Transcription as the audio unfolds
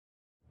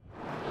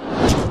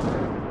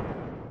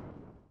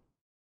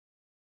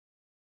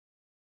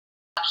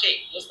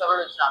Paper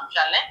వచ్చిన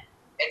అంశాలనే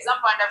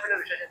exam point of view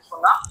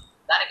విశ్లేషించుకుందాం.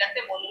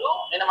 దానికంటే ముందు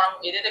నిన్న మనం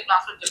ఏదైతే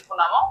క్లాస్ లో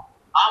చెప్పుకున్నామో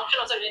ఆ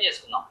అంశాలు ఒకసారి రివ్యూ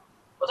చేసుకుందాం.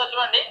 ఒకసారి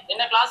చూడండి,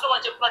 నిన్న క్లాస్ లో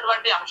మనం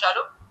చెప్పుకున్నటువంటి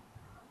అంశాలు.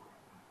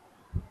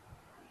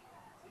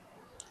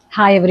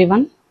 Hi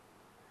everyone.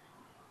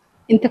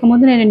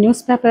 ఇంతకుముందు నేను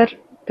న్యూస్ పేపర్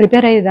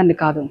ప్రిపేర్ అయ్యేదాన్ని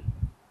కాదు.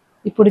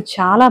 ఇప్పుడు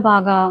చాలా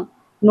బాగా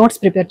నోట్స్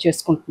ప్రిపేర్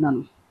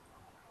చేసుకుంటున్నాను.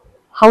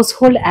 హౌస్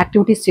హోల్డ్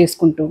యాక్టివిటీస్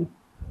చేసుకుంటూ,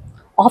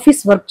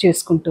 ఆఫీస్ వర్క్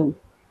చేసుకుంటూ,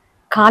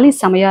 ఖాళీ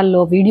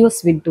సమయాల్లో వీడియోస్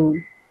వింటూ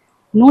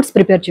నోట్స్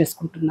ప్రిపేర్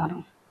చేసుకుంటున్నాను.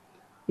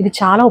 ఇది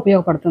చాలా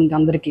ఉపయోగపడుతుంది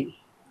అందరికీ.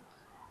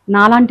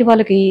 నాలాంటి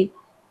వాళ్ళకి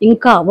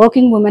ఇంకా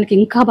వర్కింగ్ ఉమెన్కి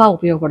ఇంకా బాగా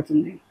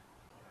ఉపయోగపడుతుంది.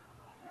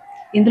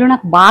 ఇందులో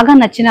నాకు బాగా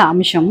నచ్చిన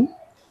అంశం,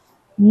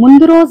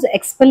 ముందు రోజు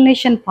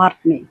ఎక్స్ప్లెనేషన్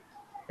పార్ట్ని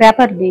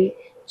పేపర్ని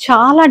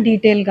చాలా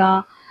డీటెయిల్గా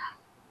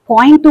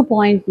పాయింట్ టు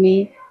పాయింట్ని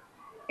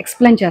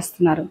ఎక్స్ప్లెయిన్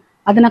చేస్తున్నారు.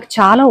 అది నాకు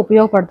చాలా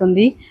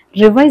ఉపయోగపడుతుంది,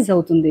 రివైజ్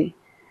అవుతుంది.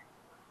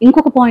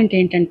 ఇంకొక పాయింట్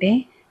ఏంటంటే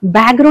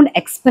background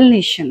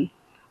explanation,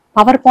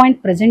 power point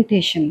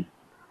presentation,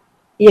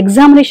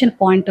 examination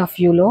point of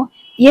వ్యూలో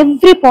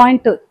ఎవ్రీ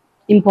పాయింట్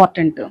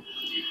ఇంపార్టెంట్.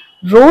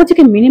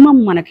 రోజుకి మినిమం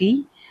మనకి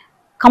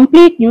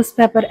complete news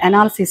paper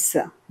analysis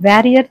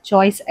warrior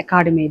choice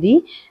అకాడమీది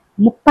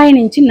 30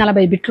 నుంచి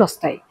 40 బిట్లు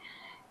వస్తాయి.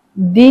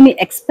 దీని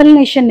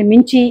ఎక్స్ప్లెనేషన్ని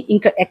మించి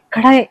ఇంకా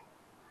ఎక్కడ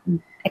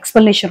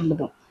ఎక్స్ప్లెనేషన్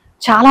ఉండదు.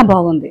 చాలా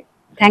బాగుంది.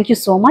 Thank you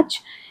so much.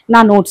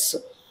 నా నోట్స్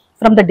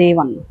ఫ్రమ్ ద డే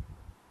 1.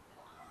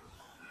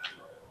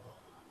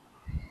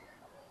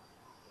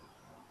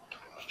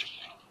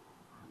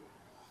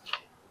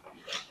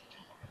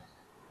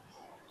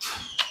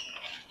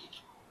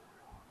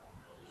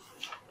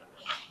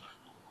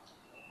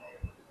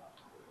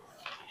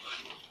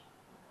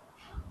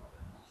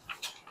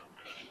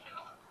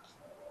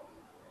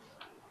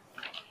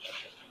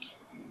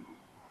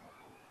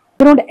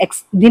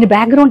 దీని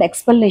బ్యాక్గ్రౌండ్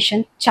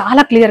ఎక్స్ప్లెనేషన్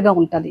చాలా క్లియర్గా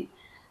ఉంటుంది.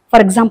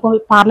 ఫర్ ఎగ్జాంపుల్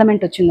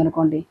పార్లమెంట్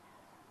వచ్చిందనుకోండి,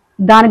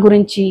 దాని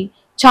గురించి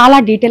చాలా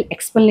డీటెయిల్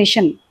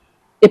ఎక్స్ప్లెనేషన్,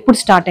 ఎప్పుడు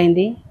స్టార్ట్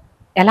అయింది,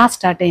 ఎలా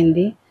స్టార్ట్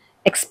అయింది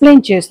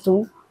ఎక్స్ప్లెయిన్ చేస్తూ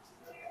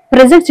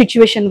ప్రజెంట్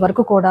సిచ్యువేషన్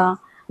వరకు కూడా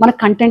మన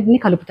కంటెంట్ని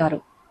కలుపుతారు.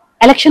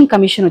 ఎలక్షన్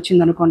కమిషన్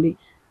వచ్చిందనుకోండి,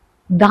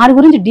 దాని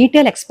గురించి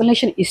డీటెయిల్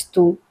ఎక్స్ప్లెనేషన్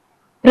ఇస్తూ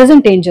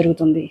ప్రజెంట్ ఏం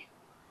జరుగుతుంది.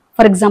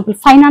 ఫర్ ఎగ్జాంపుల్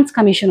ఫైనాన్స్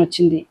కమిషన్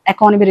వచ్చింది,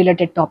 ఎకానమీ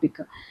రిలేటెడ్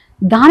టాపిక్,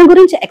 దాని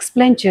గురించి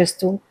ఎక్స్ప్లెయిన్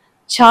చేస్తూ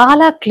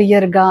చాలా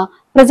క్లియర్గా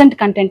ప్రజెంట్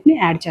కంటెంట్ని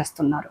యాడ్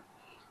చేస్తున్నారు.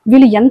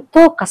 వీళ్ళు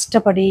ఎంతో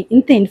కష్టపడి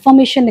ఇంత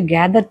ఇన్ఫర్మేషన్ని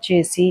గ్యాదర్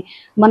చేసి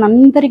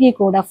మనందరికీ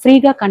కూడా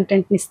ఫ్రీగా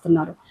కంటెంట్ని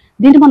ఇస్తున్నారు.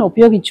 దీన్ని మనం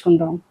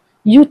ఉపయోగించుకుందాం,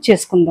 యూజ్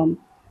చేసుకుందాం.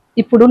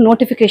 ఇప్పుడు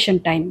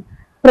నోటిఫికేషన్ టైం,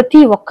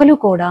 ప్రతి ఒక్కరు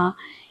కూడా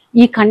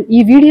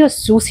ఈ వీడియోస్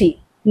చూసి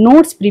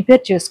నోట్స్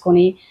ప్రిపేర్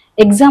చేసుకొని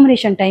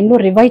ఎగ్జామినేషన్ టైంలో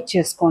రివైజ్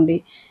చేసుకోండి.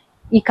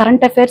 ఈ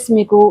కరెంట్ అఫైర్స్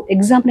మీకు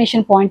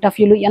ఎగ్జామినేషన్ పాయింట్ ఆఫ్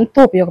వ్యూలో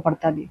ఎంతో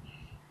ఉపయోగపడుతుంది.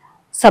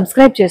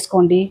 సబ్స్క్రైబ్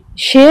చేసుకోండి,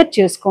 షేర్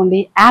చేసుకోండి,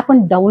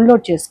 యాప్ని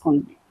డౌన్లోడ్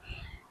చేసుకోండి.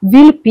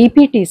 వీళ్ళు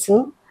PPTs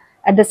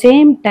at the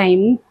same time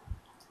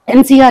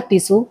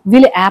NCERTs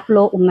వీళ్ళ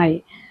యాప్లో ఉన్నాయి,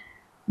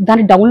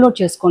 దాన్ని డౌన్లోడ్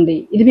చేసుకోండి.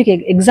 ఇది మీకు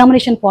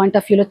ఎగ్జామినేషన్ పాయింట్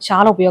ఆఫ్ వ్యూలో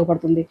చాలా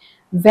ఉపయోగపడుతుంది.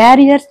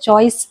 వారియర్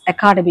చాయిస్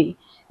అకాడమీ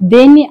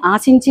దేన్ని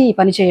ఆశించి ఈ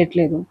పని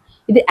చేయట్లేదు.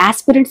 ఇది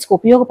ఆస్పిరెంట్స్కి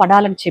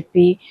ఉపయోగపడాలని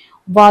చెప్పి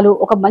వాళ్ళు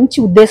ఒక మంచి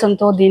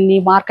ఉద్దేశంతో దీన్ని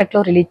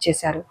మార్కెట్లో రిలీజ్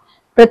చేశారు.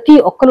 ప్రతి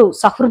ఒక్కరు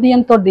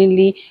సహృదయంతో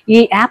దీన్ని, ఈ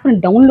యాప్ని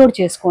డౌన్లోడ్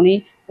చేసుకొని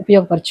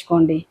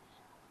ఉపయోగపరచుకోండి.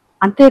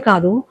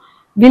 అంతేకాదు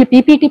వీళ్ళు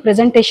పీపీటీ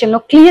ప్రజెంటేషన్లో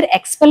క్లియర్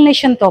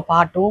ఎక్స్ప్లెనేషన్తో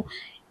పాటు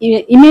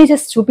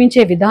ఇమేజెస్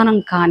చూపించే విధానం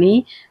కానీ,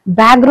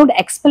 బ్యాక్గ్రౌండ్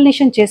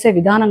ఎక్స్ప్లెనేషన్ చేసే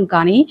విధానం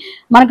కానీ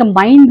మనకు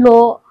మైండ్లో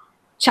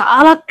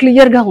చాలా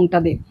క్లియర్గా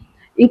ఉంటుంది.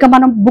 ఇంకా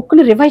మనం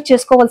బుక్ని రివైజ్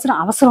చేసుకోవాల్సిన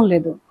అవసరం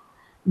లేదు.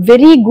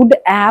 Very good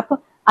app.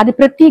 అది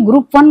ప్రతి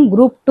గ్రూప్ 1,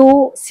 గ్రూప్ 2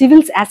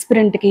 సివిల్స్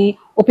ఆస్పిరెంట్కి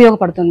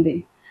ఉపయోగపడుతుంది.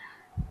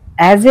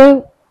 As a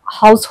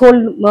house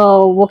hold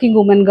working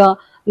ఉమెన్గా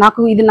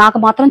నాకు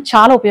మాత్రం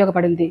చాలా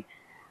ఉపయోగపడింది.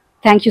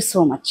 Thank you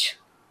so much.